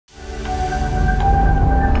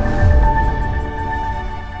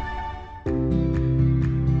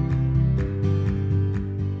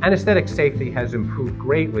Anesthetic safety has improved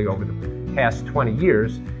greatly over the past 20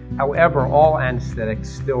 years. However, all anesthetics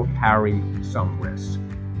still carry some risk.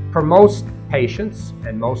 For most patients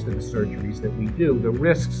and most of the surgeries that we do, the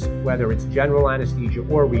risks, whether it's general anesthesia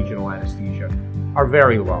or regional anesthesia, are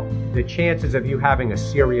very low. The chances of you having a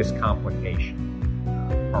serious complication,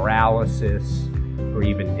 paralysis, or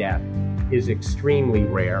even death, is extremely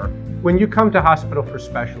rare. When you come to hospital for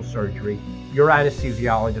special surgery, your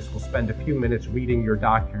anesthesiologist will spend a few minutes reading your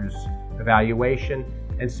doctor's evaluation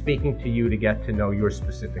and speaking to you to get to know your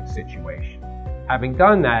specific situation. Having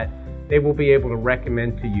done that, they will be able to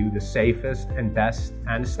recommend to you the safest and best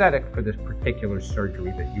anesthetic for this particular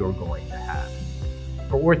surgery that you're going to have.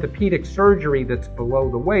 For orthopedic surgery that's below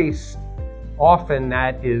the waist, often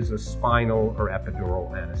that is a spinal or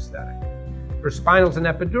epidural anesthetic. For spinals and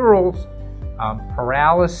epidurals,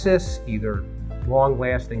 paralysis, either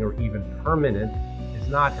long-lasting or even permanent, is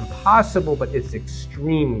not impossible, but it's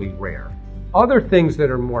extremely rare. Other things that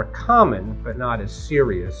are more common, but not as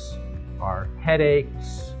serious, are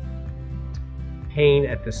headaches, pain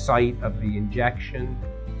at the site of the injection,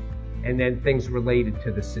 and then things related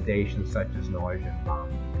to the sedation such as nausea and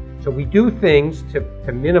vomiting. So we do things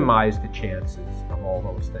to minimize the chances of all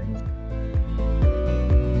those things.